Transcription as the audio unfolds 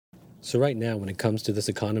So right now, when it comes to this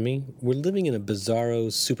economy, we're living in a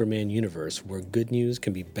bizarro Superman universe where good news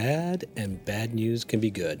can be bad and bad news can be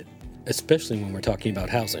good, especially when we're talking about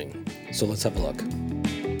housing. So let's have a look.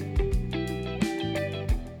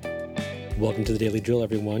 Welcome to the Daily Drill,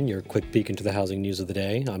 everyone, your quick peek into the housing news of the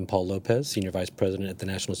day. I'm Paul Lopez, Senior Vice President at the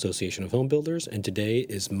National Association of Home Builders, and today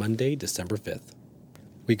is Monday, December 5th.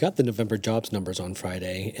 We got the November jobs numbers on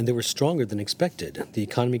Friday, and they were stronger than expected. The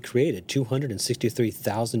economy created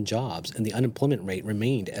 263,000 jobs, and the unemployment rate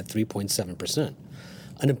remained at 3.7%.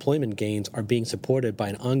 Unemployment gains are being supported by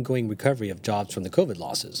an ongoing recovery of jobs from the COVID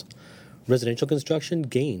losses. Residential construction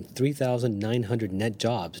gained 3,900 net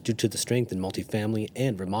jobs due to the strength in multifamily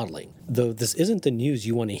and remodeling. Though this isn't the news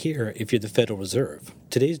you want to hear if you're the Federal Reserve.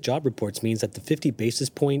 Today's job reports means that the 50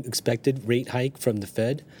 basis point expected rate hike from the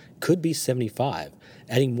Fed could be 75,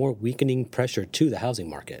 adding more weakening pressure to the housing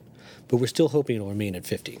market. But we're still hoping it'll remain at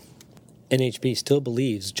 50. NHB still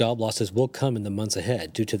believes job losses will come in the months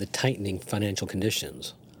ahead due to the tightening financial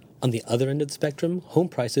conditions. On the other end of the spectrum, home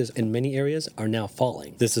prices in many areas are now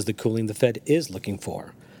falling. This is the cooling the Fed is looking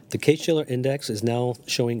for. The Case-Shiller Index is now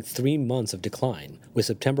showing 3 months of decline, with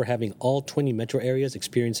September having all 20 metro areas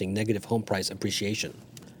experiencing negative home price appreciation.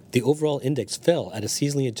 The overall index fell at a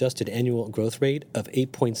seasonally adjusted annual growth rate of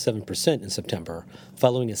 8.7% in September,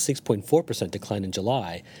 following a 6.4% decline in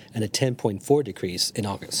July and a 10.4% decrease in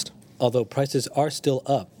August. Although prices are still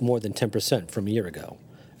up more than 10% from a year ago.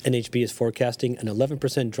 NHB is forecasting an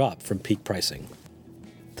 11% drop from peak pricing.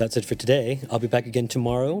 That's it for today. I'll be back again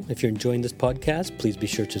tomorrow. If you're enjoying this podcast, please be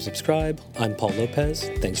sure to subscribe. I'm Paul Lopez.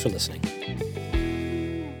 Thanks for listening.